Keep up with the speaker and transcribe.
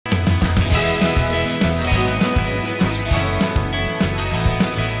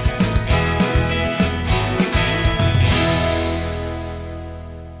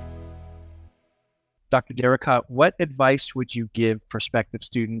Dr. Derritcott, what advice would you give prospective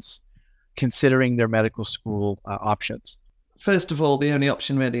students considering their medical school options? First of all, the only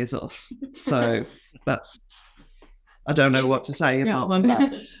option really is us. So I don't know what to say about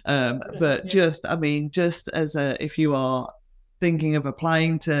that. But just as if you are thinking of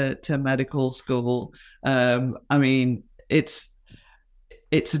applying to medical school, it's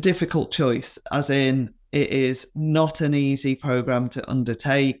a difficult choice, as in it is not an easy program to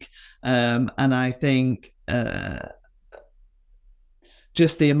undertake. And I think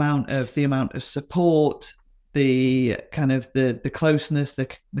just the amount of support, the kind of the closeness, the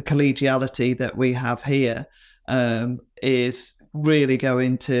collegiality that we have here is really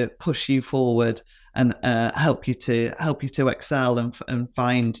going to push you forward and help you to excel and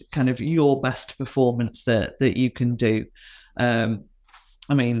find kind of your best performance that you can do.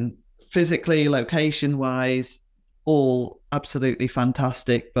 Physically, location wise, all absolutely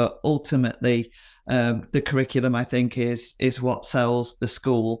fantastic, but ultimately the curriculum, I think, is what sells the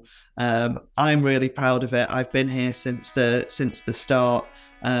school. I'm really proud of it. I've been here since the start,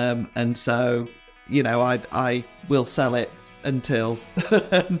 and so I will sell it until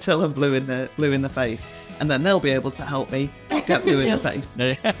I'm blue in the face, and then they'll be able to help me get blue in the face.